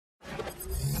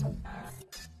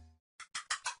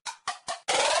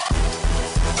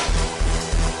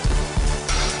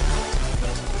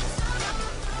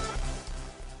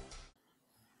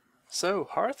So,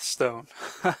 Hearthstone.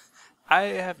 I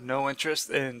have no interest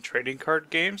in trading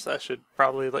card games. I should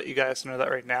probably let you guys know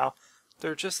that right now.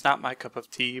 They're just not my cup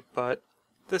of tea, but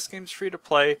this game's free to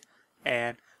play,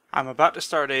 and I'm about to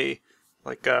start a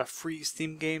free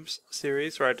Steam games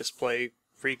series where I display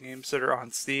free games that are on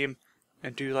Steam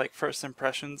and do like first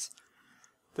impressions.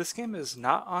 This game is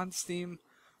not on Steam,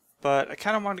 but I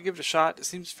kind of wanted to give it a shot. It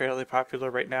seems fairly popular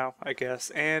right now, I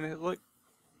guess, and it looked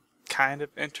kind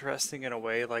of interesting in a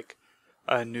way, like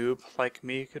a noob like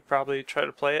me could probably try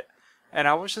to play it. And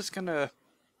I was just gonna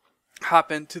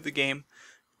hop into the game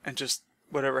and just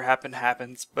whatever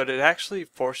happens, but it actually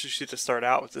forces you to start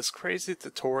out with this crazy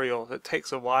tutorial that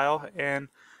takes a while, and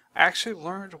I actually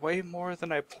learned way more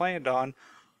than I planned on,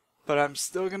 but I'm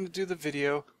still gonna do the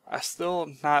video. I still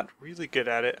am not really good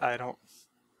at it.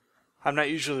 I'm not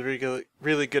usually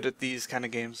really good at these kind of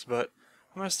games, but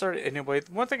I'm gonna start it anyway.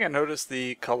 One thing I noticed,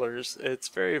 the colors, it's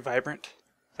very vibrant,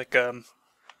 like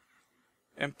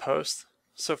in post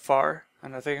so far,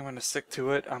 and I think I'm gonna stick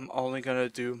to it. I'm only gonna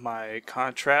do my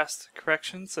contrast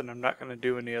corrections, and I'm not gonna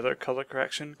do any other color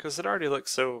correction because it already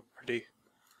looks so pretty.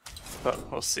 But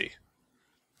we'll see.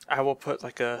 I will put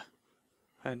like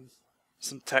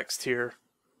some text here,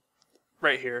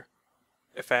 right here,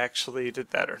 if I actually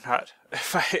did that or not.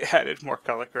 If I added more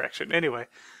color correction. Anyway.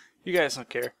 You guys don't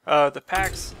care. The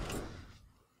packs,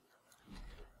 you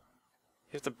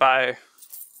have to buy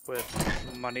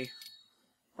with money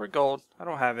or gold. I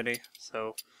don't have any,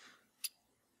 so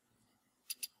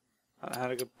I don't know how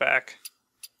to go back.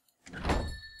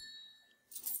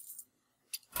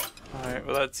 Alright,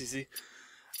 well that's easy.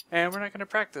 And we're not going to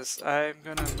practice. I'm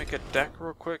going to make a deck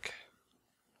real quick.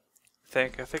 I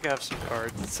think I have some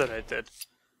cards. It said I did.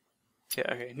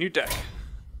 Yeah, okay, new deck.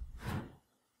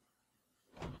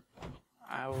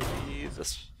 I will be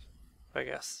this, I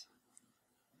guess.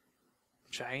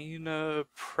 Jaina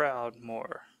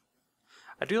Proudmoore.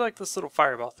 I do like this little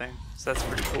fireball thing, so that's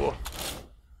pretty cool.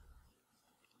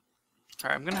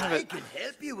 Alright, I'm gonna have it. I can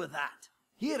help you with that.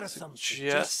 Here are some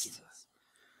suggestions.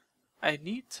 I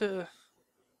need to.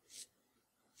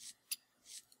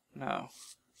 No.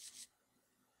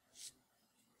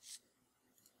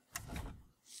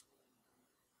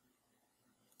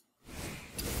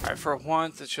 Alright, for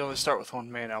once that you only start with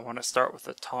one mana, I want to start with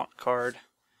a taunt card.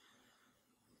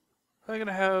 I'm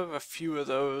gonna have a few of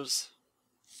those.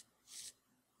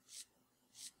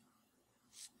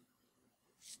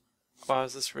 Wow,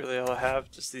 is this really all I have?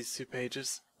 Just these 2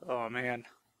 pages? Oh man.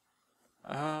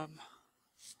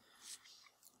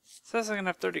 Says I can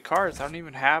have 30 cards. I don't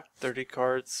even have 30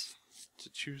 cards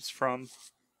to choose from.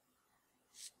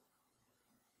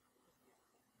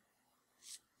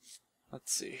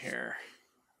 Let's see here.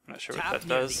 I'm not sure what that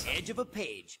does. Tap near the edge of a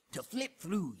page to flip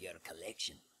through your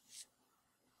collection.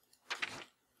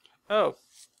 Oh.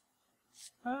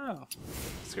 Oh.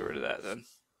 Let's get rid of that then.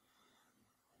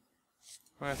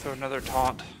 We're gonna throw another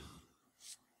taunt.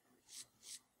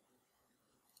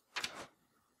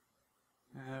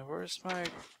 Where's my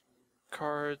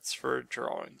cards for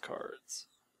drawing cards?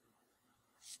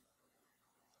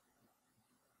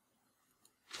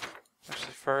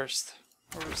 Actually, first,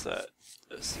 where was that?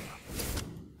 This.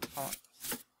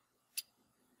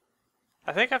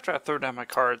 I think after I throw down my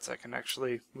cards, I can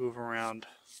actually move around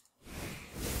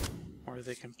where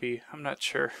they can be. I'm not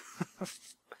sure.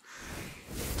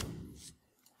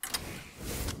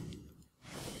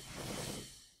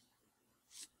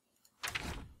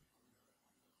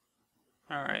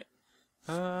 Alright.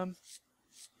 One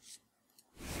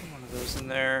of those in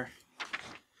there.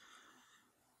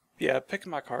 Yeah,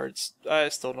 picking my cards. I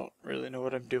still don't really know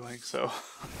what I'm doing, so.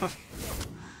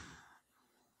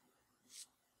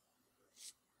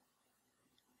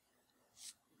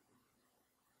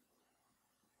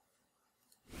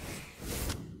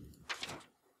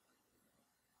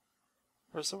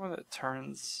 Where's the one that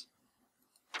turns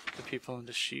the people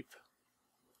into sheep?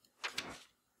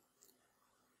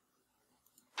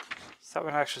 So that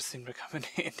one actually seemed to come in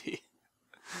handy.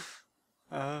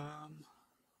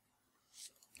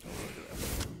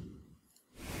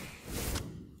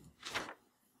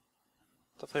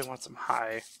 Definitely want some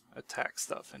high attack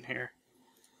stuff in here.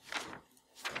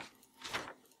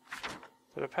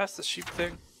 Did I pass the sheep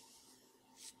thing?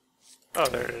 Oh,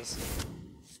 there it is.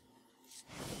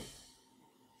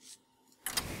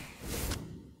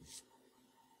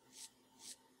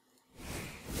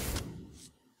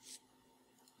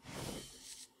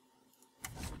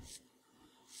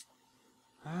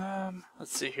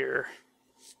 Let's see here.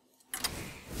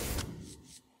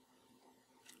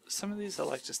 Some of these I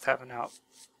like just having out,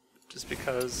 just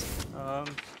because.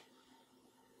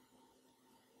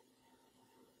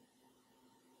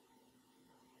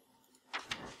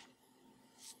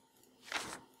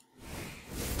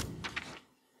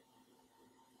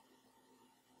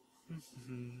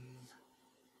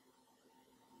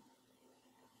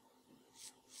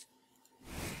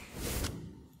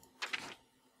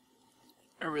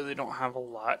 I really don't have a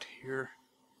lot here.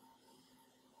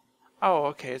 Oh,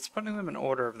 okay, it's putting them in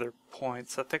order of their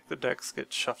points. I think the decks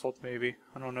get shuffled, maybe.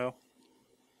 I don't know.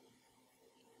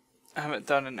 I haven't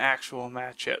done an actual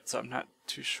match yet, so I'm not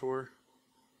too sure.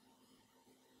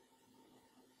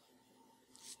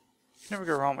 Never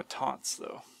go wrong with taunts,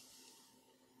 though.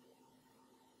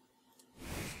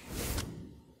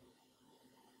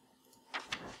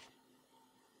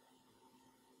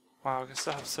 Wow, I can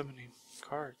still have so many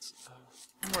cards.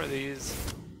 More of these.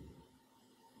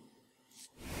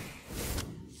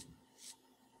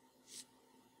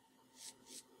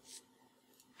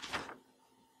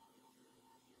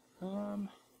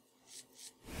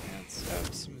 Let's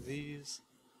have some of these.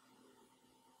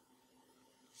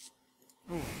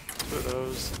 Ooh, 2 of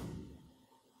those.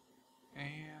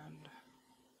 And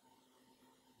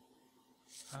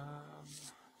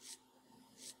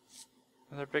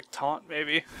another big taunt,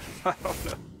 maybe? I don't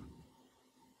know.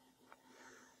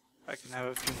 I can have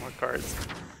a few more cards.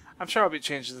 I'm sure I'll be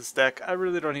changing this deck. I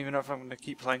really don't even know if I'm going to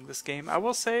keep playing this game. I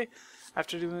will say,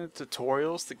 after doing the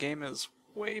tutorials, the game is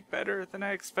way better than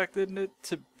I expected it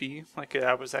to be. Like,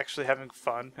 I was actually having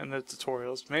fun in the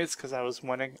tutorials. Maybe it's because I was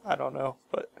winning. I don't know.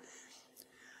 But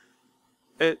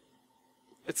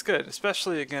it's good.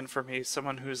 Especially, again, for me,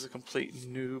 someone who's a complete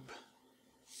noob.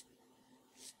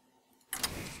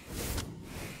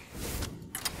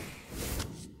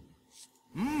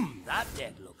 That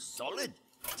deck looks solid.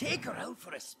 Take her out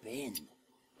for a spin.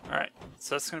 Alright,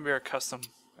 so that's going to be our custom.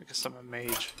 I guess I'm a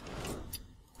mage.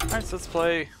 Alright, so let's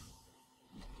play.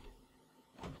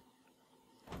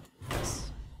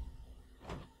 Yes.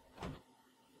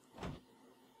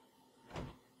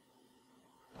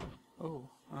 Oh,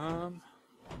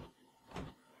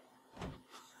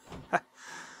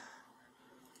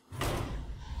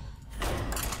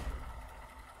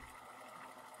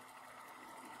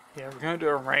 yeah, we're gonna do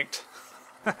a ranked.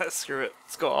 Screw it.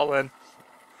 Let's go all in.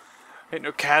 Ain't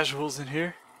no casuals in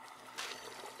here.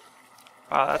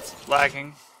 Wow, that's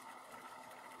lagging.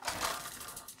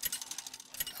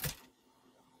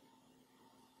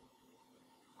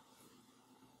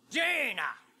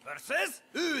 Jaina versus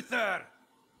Uther.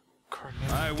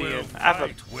 I have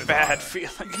a bad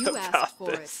feeling You asked about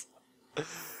for this.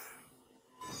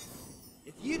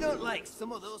 If you don't like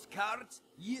some of those cards,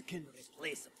 you can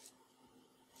replace them.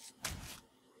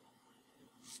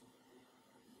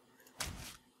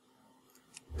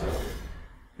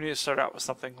 We need to start out with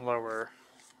something lower.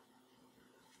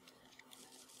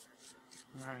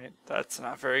 Alright, that's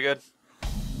not very good.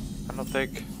 I don't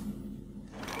think.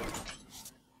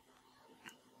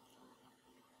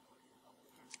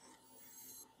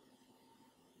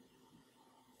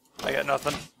 I got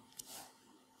nothing. What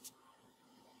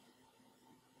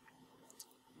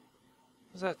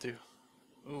does that do?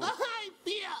 Ooh. I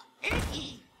feel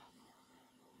icky.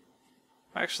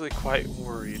 I'm actually quite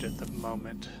worried at the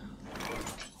moment.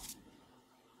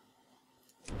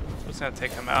 I'm just gonna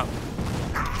take him out.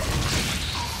 I'm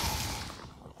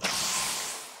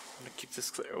gonna keep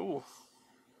this clear. Ooh.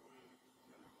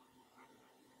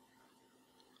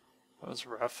 That was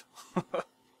rough.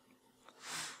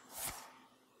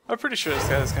 I'm pretty sure this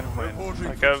guy's gonna win.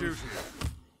 Like,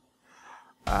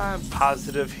 I'm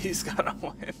positive he's gonna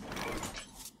win.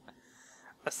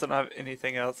 I still don't have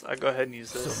anything else. I'll go ahead and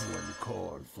use this. Someone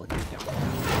called for the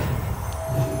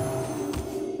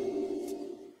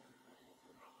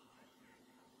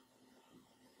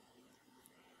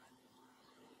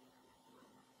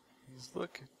He's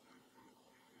looking.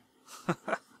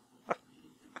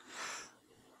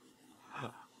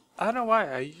 I don't know why.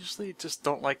 I usually just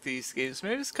don't like these games.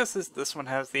 Maybe it's because this one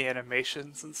has the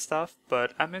animations and stuff.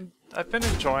 But I've been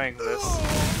enjoying this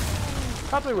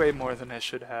probably way more than I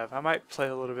should have. I might play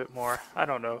a little bit more. I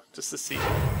don't know, just to see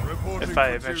if I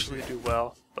eventually do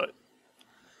well. But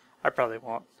I probably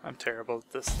won't. I'm terrible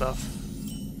at this stuff.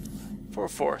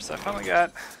 4/4. So I finally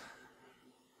got.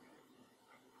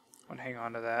 I'm gonna hang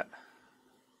on to that.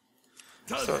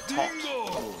 So a taunt.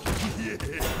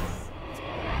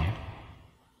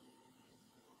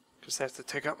 Just have to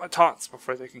take out my taunts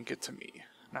before they can get to me.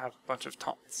 And I have a bunch of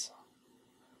taunts.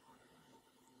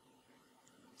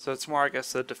 So it's more, I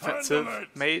guess, a defensive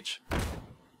mage.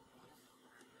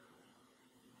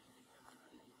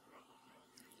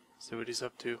 See what he's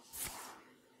up to.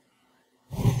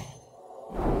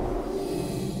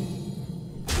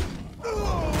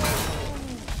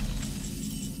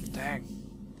 Dang.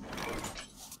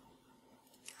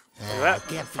 Look at that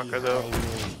motherfucker, though.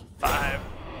 5.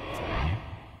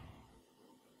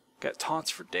 Got taunts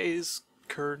for days.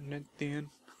 Corinthian.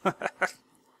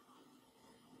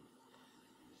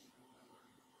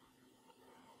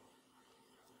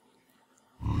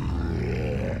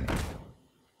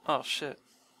 Oh shit.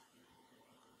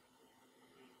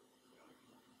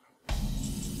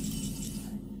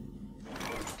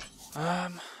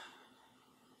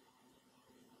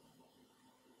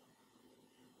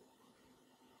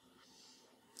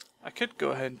 I could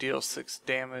go ahead and deal 6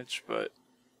 damage, but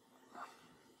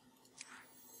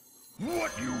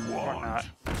What you we're want? not.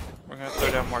 We're gonna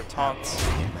throw down more taunts.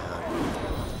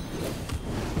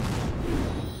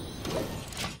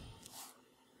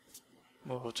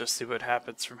 We'll just see what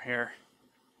happens from here.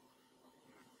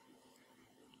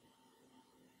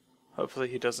 Hopefully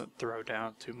he doesn't throw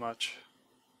down too much.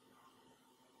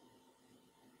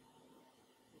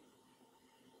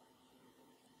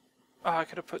 Oh, I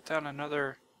could have put down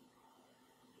another...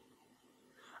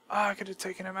 Oh, I could have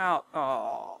taken him out.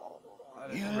 Oh,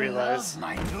 I didn't realize. Love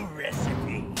my new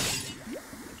recipe.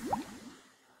 Are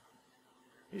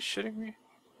you shitting me?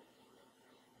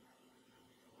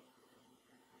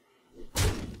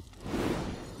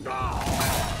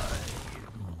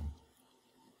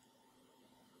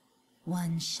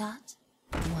 One shot,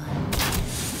 one.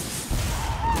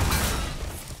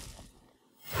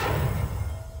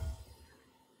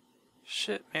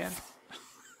 Shit, man.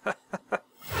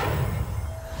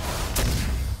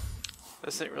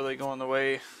 This ain't really going the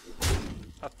way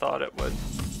I thought it would.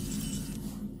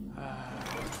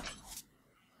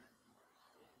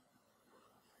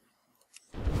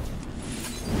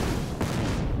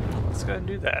 Let's go ahead and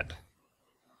do that.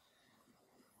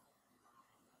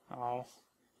 Oh.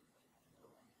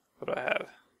 What do I have?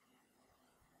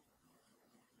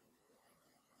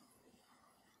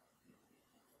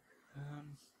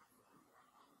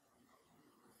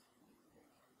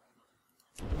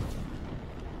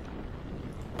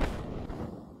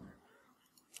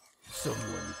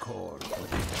 Someone called.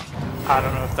 I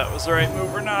don't know if that was the right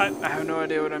move or not. I have no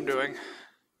idea what I'm doing.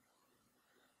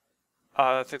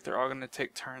 I think they're all going to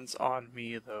take turns on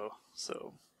me, though.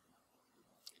 So,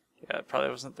 yeah, it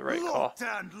probably wasn't the right call. Locked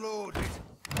and loaded.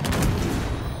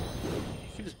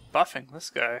 He keeps buffing this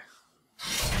guy.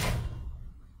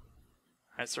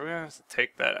 Alright, so we're going to have to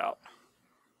take that out.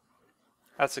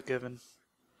 That's a given.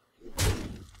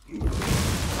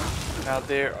 Now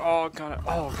they're all gonna...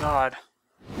 Oh, God.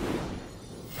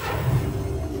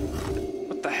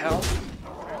 What the hell?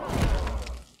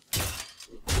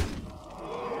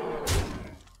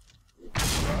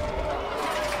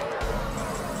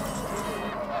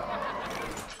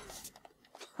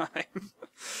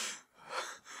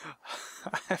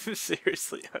 I'm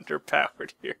seriously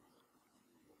underpowered here.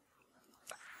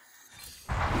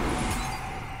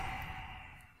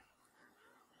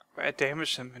 I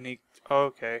damaged him and he... Oh,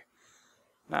 okay.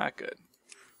 Not good.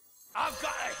 I've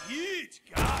got a huge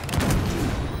gun.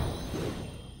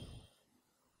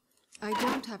 I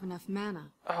don't have enough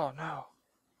mana. Oh, no.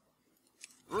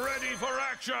 Ready for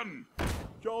action.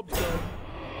 Job done.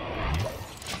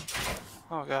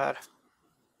 Oh, God.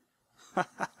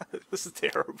 This is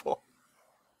terrible.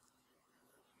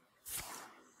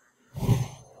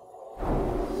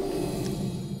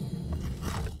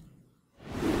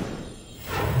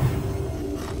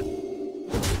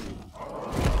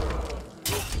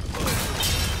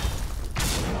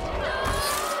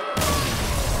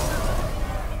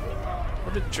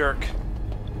 What a jerk.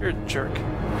 You're a jerk.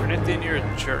 Corinthian, you're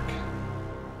a jerk.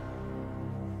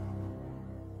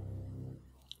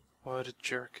 What a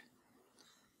jerk.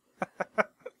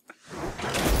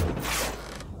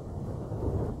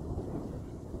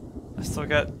 I still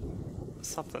got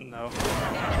something though.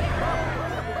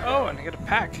 Oh, and I get a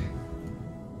pack.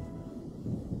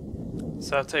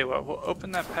 So I'll tell you what, we'll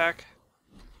open that pack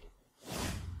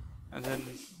and then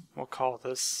we'll call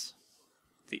this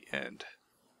the end.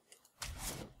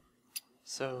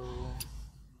 So,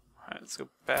 alright, let's go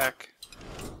back.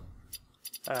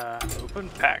 Open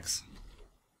packs.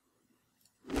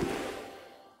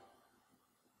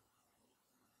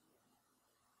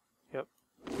 Yep.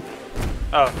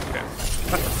 Oh, okay.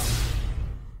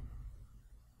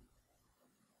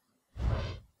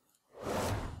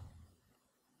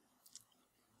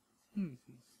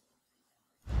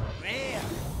 There.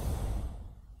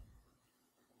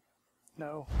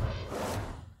 No.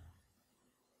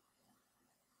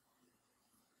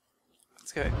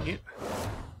 Let's go mute.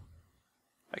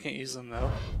 I can't use them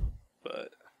though, but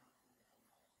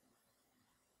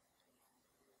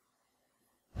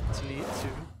it's neat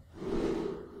too.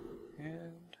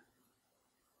 And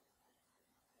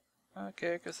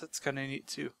okay, I guess that's kind of neat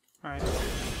too. All right.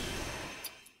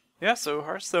 yeah, so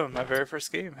Hearthstone, my very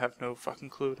first game. Have no fucking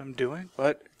clue what I'm doing,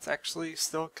 but it's actually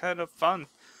still kind of fun.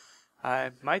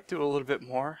 I might do a little bit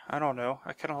more. I don't know.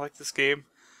 I kind of like this game.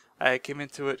 I came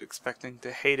into it expecting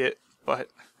to hate it, but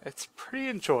it's pretty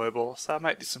enjoyable, so I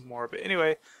might do some more. But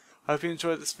anyway, I hope you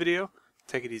enjoyed this video.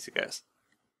 Take it easy, guys.